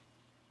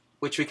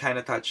 which we kind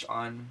of touched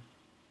on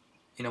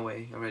in a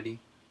way already.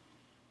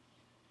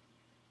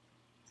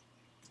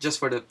 Just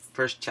for the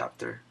first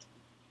chapter.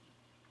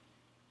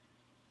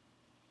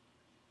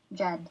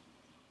 Jen.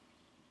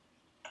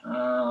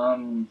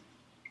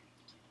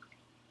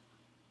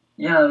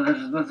 Yeah,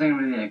 there's nothing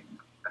really I can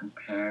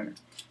compare.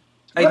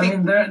 I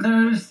think mean,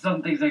 there's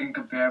some things I can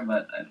compare,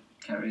 but I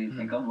can't really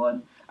think of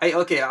one.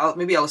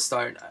 I'll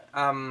start.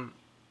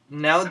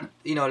 Now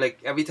like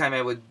every time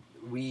I would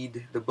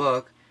read the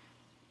book,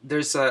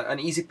 there's an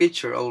easy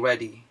picture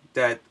already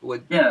that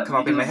would come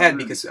up in my head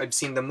because I've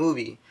seen the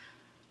movie.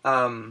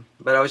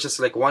 But I was just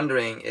like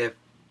wondering if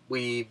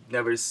we've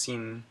never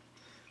seen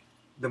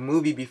the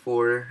movie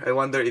before. I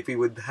wonder if we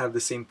would have the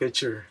same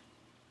picture.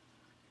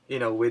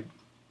 With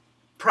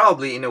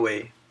probably in a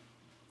way.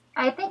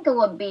 I think it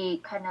would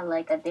be kind of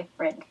like a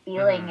different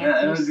feeling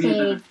if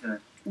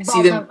you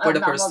see them for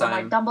the first time.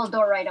 Like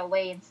Dumbledore right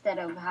away instead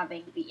of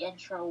having the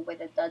intro with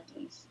the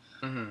Dudleys,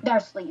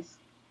 Dursleys.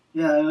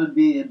 Yeah, it would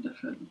be a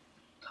different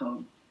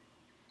tone.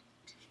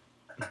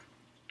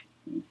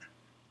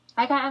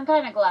 I'm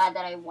kind of glad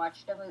that I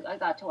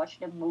got to watch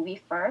the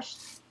movie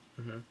first,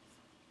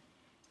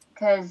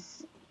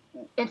 because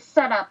it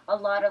set up a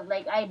lot of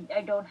like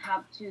I don't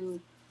have to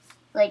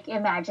like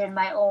imagine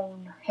my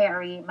own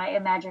Harry,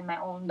 imagine my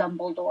own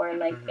Dumbledore.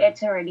 Like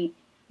it's already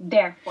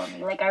there for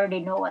me. Like I already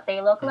know what they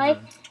look like,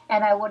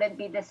 and I wouldn't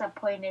be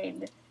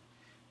disappointed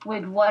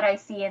with what I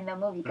see in the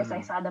movie because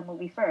I saw the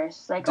movie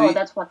first. Like,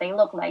 that's what they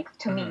look like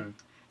to me.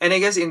 And I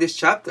guess in this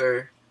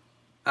chapter,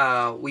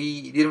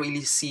 we didn't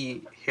really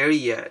see Harry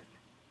yet,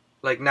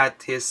 like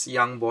not his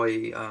young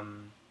boy,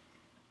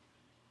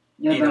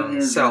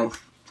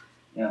 self.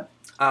 Yeah.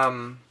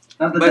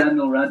 Not the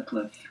Daniel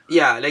Radcliffe.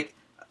 Yeah, like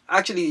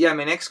actually, yeah.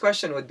 My next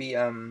question would be,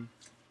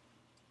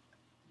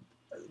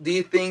 do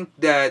you think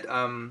that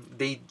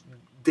they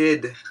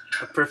did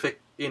a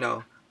perfect,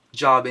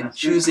 job in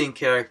choosing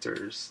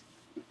characters?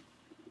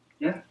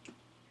 Yeah.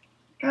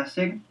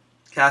 Casting.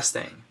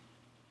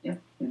 Yeah,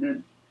 they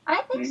did.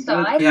 I think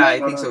so.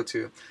 I think so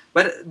too.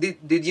 But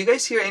did you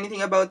guys hear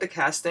anything about the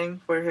casting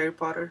for Harry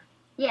Potter?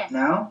 Yes.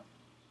 Now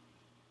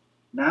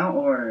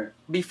or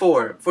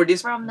before for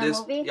this from the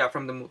movie? Yeah,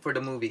 for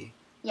the movie.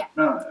 Yeah.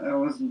 No, I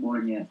wasn't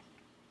born yet.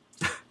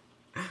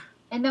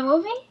 In the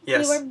movie?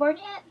 Yes. You weren't born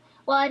yet?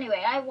 Well,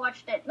 anyway, I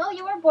watched it. No,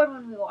 you weren't born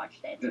when we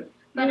watched it.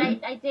 But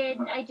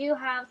I do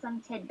have some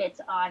tidbits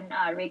on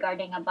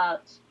regarding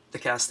about the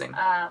casting.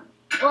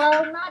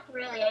 Well, not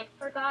really. I've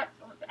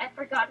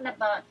forgotten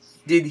about.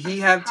 Did he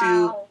have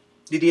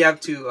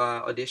to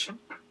audition?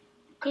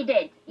 He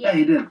did. Yeah,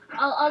 he did.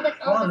 All the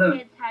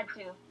kids had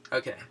to.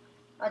 Okay.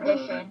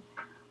 Audition.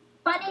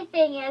 Funny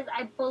thing is,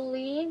 I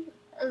believe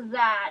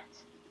that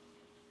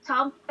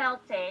Tom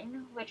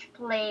Felton, which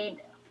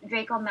played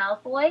Draco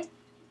Malfoy,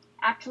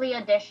 actually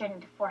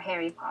auditioned for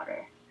Harry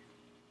Potter.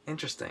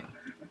 Interesting.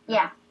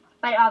 Yeah,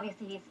 but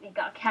obviously he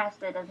got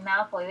casted as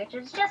Malfoy, which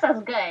is just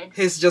as good.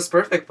 He's just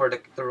perfect for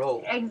the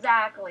role.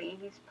 Exactly,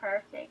 he's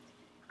perfect.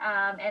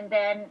 And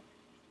then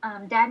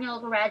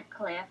Daniel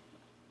Radcliffe,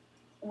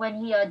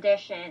 when he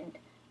auditioned,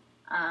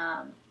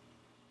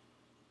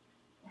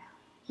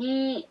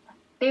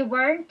 they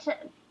weren't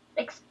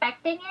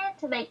expecting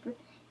it. Like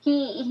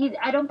he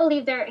I don't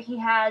believe he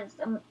has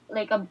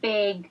like a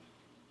big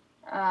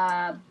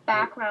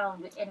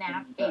background in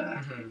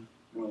acting.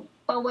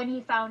 But when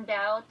he found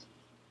out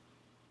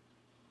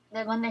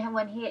that when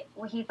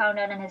he found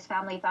out and his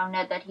family found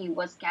out that he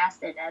was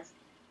casted as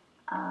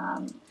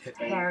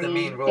Harry, the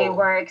main role, they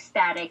were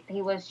ecstatic.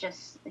 He was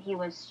just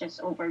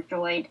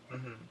overjoyed.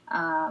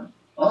 All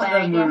of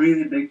them were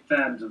really big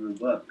fans of the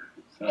book.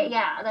 So.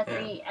 Yeah,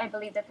 I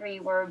believe the three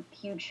were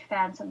huge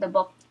fans of the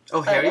book.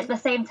 Oh, but Harry? At the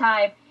same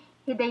time,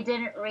 they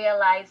didn't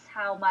realize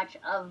how much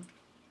of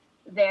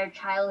their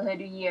childhood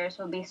years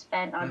will be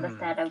spent on the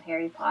set of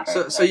Harry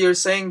Potter. So you're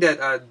saying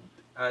that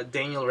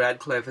Daniel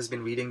Radcliffe has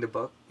been reading the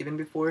book even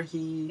before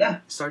he Yeah.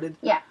 started.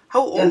 Yeah.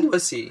 How old Yeah.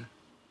 was he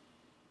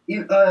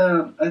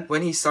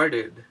when he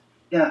started?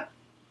 Yeah.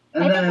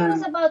 And I then, think he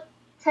was about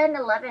 10,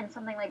 11,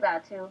 something like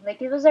that too. Like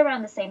he was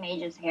around the same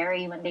age as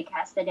Harry when they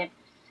casted him.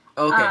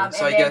 Okay,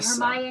 so and I then guess.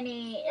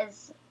 Hermione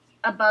is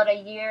about a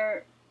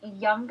year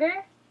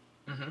younger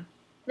Mhm.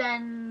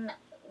 than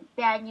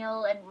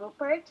Daniel and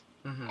Rupert.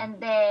 Mhm. And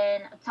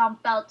then Tom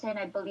Felton,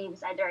 I believe,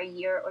 is either a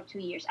year or 2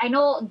 years. I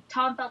know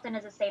Tom Felton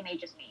is the same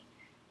age as me,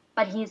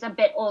 but he's a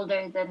bit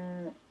older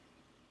than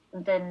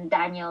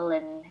Daniel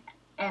and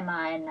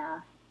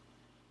Emma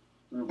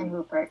and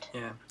Rupert.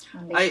 Yeah.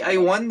 when they I started.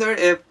 wonder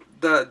if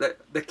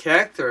the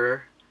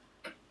character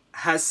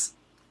has.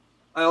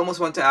 I almost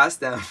want to ask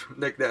them,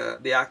 like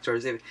the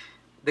actors, if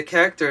the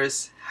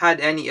characters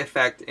had any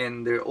effect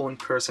in their own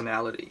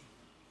personality,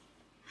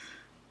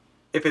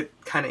 if it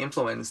kind of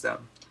influenced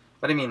them.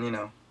 But I mean,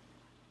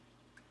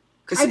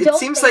 because I it don't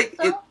seems think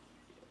like so. it.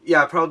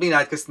 Yeah, probably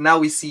not. Because now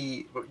we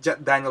see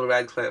Daniel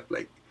Radcliffe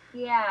like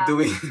Yeah,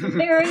 doing.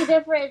 very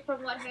different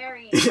from what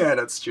Harry Yeah,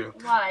 that's true.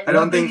 was. I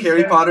don't think he's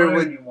Harry Potter Potter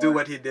would anymore. do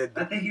what he did.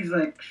 I think he's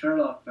like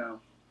Sherlock now.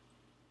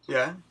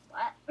 Yeah.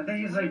 What? I think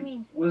he's What do you like,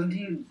 mean? wasn't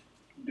he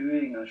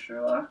doing a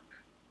Sherlock?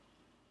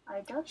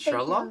 I don't think he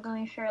Sherlock? was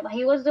doing Sherlock.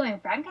 He was doing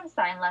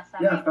Frankenstein last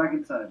time. Yeah,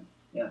 Frankenstein.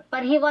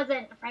 But he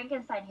wasn't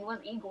Frankenstein. He was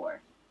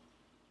Igor.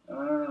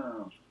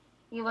 Oh.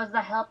 He was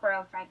the helper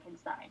of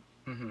Frankenstein,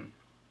 Mm-hmm.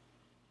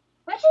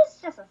 which is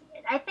just as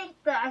good. I think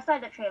I saw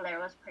the trailer. It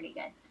was pretty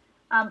good.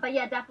 But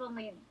yeah,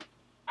 definitely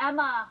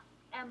Emma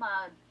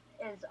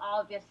is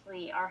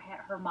obviously our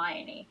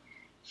Hermione.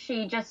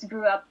 She just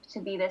grew up to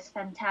be this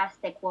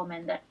fantastic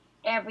woman that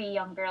every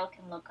young girl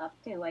can look up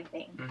to, I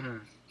think. Mm-hmm.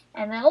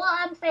 And then,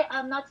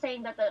 I'm not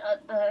saying that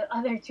the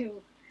other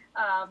two,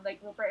 like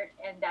Rupert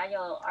and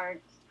Daniel,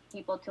 aren't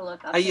people to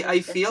look up to. I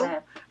It's just feel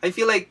that- I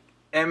feel like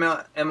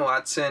Emma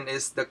Watson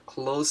is the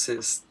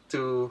closest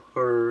to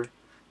her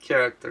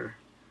character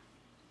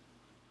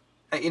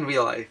in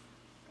real life.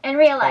 in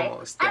real life,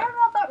 Almost, I yeah. don't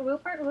know about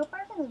Rupert.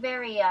 Rupert is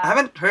very I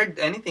haven't heard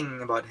anything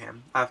about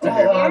him after Oh,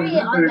 Harry Potter. very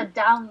on the Rupert.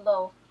 down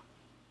low.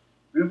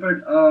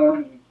 Rupert,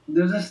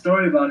 there's a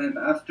story about him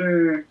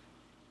after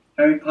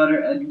Harry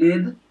Potter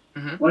ended.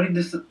 Mhm.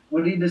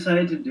 What he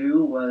decided to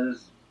do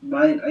was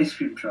buy an ice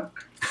cream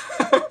truck.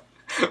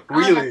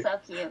 Really? Oh,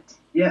 that's so cute.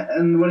 Yeah,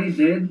 and what he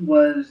did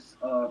was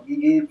he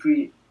gave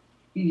free.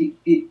 He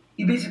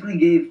basically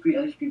gave free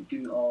ice cream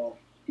to all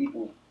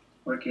people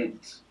or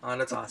kids. Oh,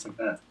 that's Stuff awesome.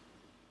 like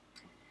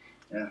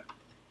that.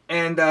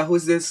 And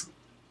who's this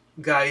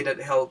guy that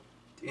helped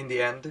in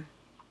the end?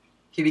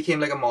 He became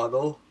like a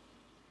model,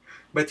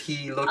 but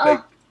he looked Oh,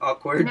 like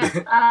awkward.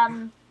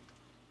 Neville.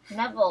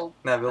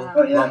 Neville,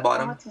 Oh, yeah.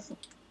 Longbottom. What's his?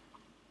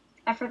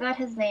 I forgot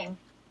his name.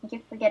 I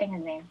keep forgetting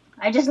his name.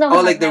 I just know. Oh,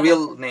 him like as the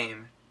Neville. real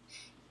name.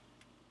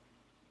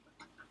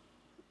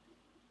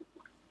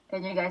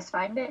 Can you guys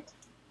find it?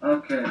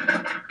 Okay.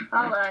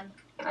 Hold on.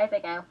 I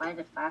think I'll find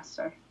it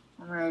faster.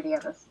 I'm already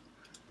at this.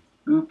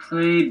 Who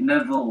played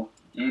Neville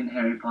in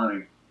Harry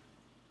Potter?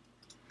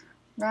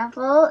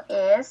 Neville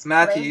is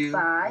Matthew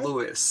played by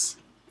Lewis.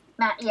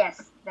 Matt.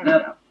 Yes, there we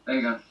Yep. go. There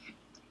you go.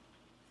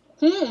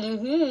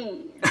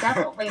 He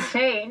definitely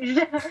changed.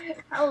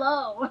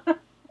 Hello.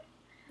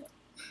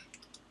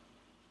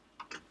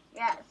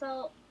 Yeah.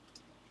 So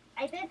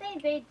I think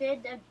they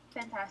did a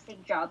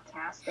fantastic job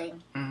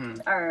casting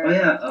Mm-hmm. our Oh,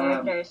 yeah,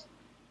 characters.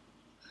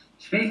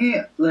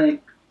 Speaking,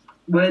 like,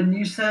 when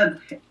you said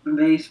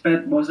they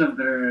spent most of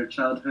their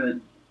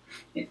childhood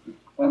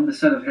on the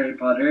set of Harry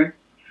Potter,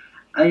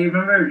 I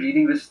remember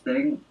reading this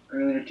thing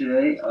earlier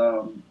today.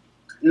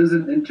 It was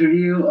an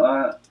interview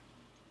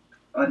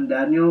on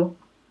Daniel,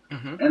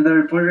 Mm-hmm. and the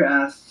reporter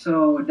asked,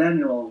 "So,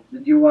 Daniel,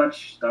 did you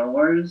watch Star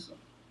Wars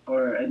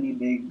or any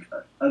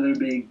other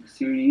big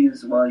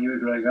series while you were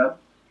growing up?"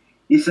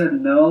 He said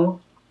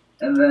no,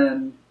 and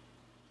then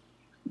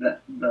the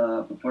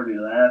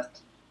reporter laughed.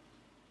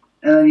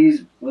 And then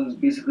he was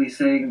basically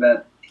saying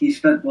that he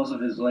spent most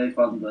of his life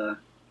on the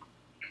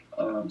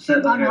set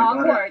of On Harry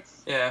Potter.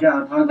 Hogwarts. Yeah. Yeah,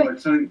 on Hogwarts.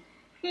 So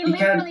He He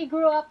can't- literally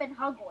grew up in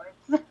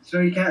Hogwarts.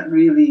 so he can't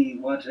really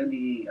watch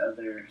any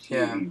other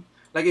Yeah. series.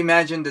 Like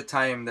imagine the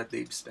time that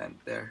they've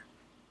spent there.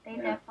 They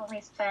Yeah.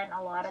 definitely spent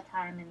a lot of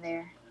time in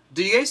there.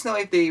 Do you guys know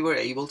if they were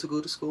able to go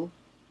to school?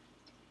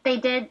 They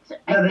did, Yeah,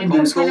 I they think,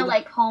 did. kind of Homeschooled?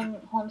 like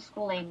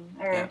homeschooling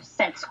or Yeah.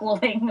 set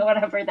schooling,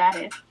 whatever that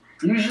is.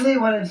 Usually,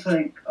 when it's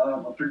like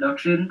a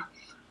production,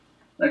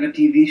 like a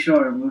TV show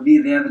or a movie,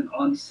 they have an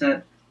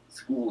on-set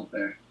school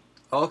there.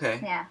 Oh, okay.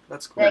 Yeah,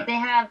 That's cool. like they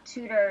have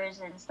tutors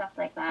and stuff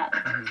like that.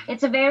 Mhm.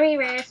 It's a very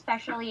rare,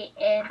 especially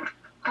in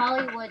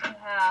Hollywood, to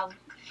have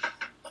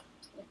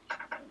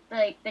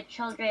like the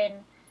children,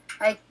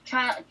 like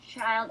child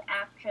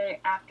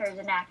actors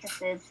and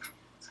actresses,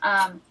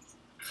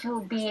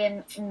 to be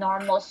in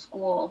normal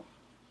school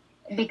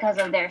because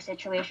of their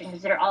situation,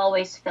 because they're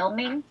always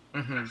filming.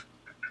 Mm-hmm.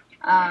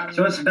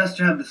 So it's best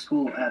to have the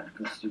school at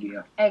the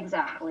studio.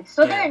 Exactly.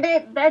 So Yeah.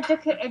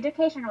 the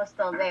education was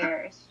still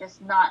there. It's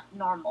just not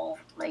normal,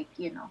 like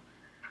in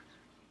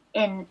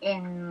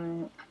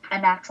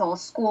an actual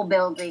school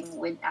building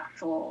with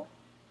actual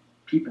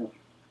People.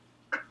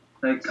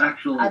 Like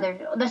actual.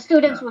 the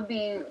students would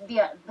be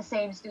the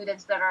same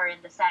students that are in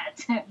the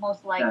set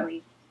most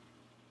likely.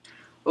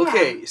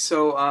 Okay,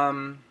 so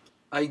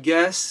I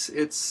guess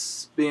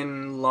it's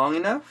been long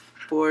enough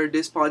for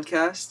this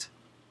podcast.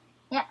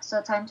 Yeah,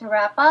 so time to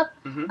wrap up.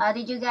 Mhm.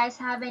 Did you guys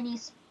have any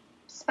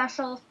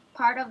special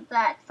part of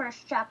that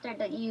first chapter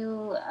that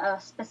you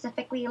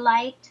specifically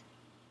liked?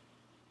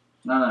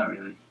 No, not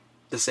really.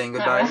 The saying Not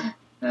goodbye. really.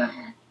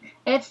 Yeah.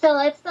 It's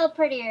still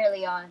pretty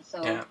early on,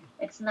 so Yeah.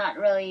 it's not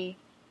really,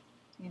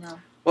 you know.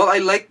 Well, I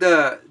like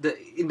the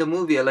in the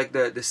movie. I like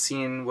the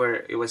scene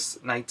where it was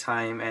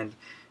nighttime and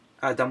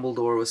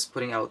Dumbledore was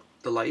putting out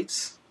the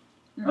lights.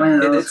 Oh, yeah,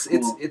 that was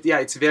It's cool.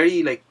 it's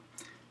very like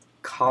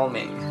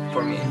calming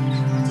for me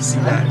to see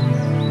that.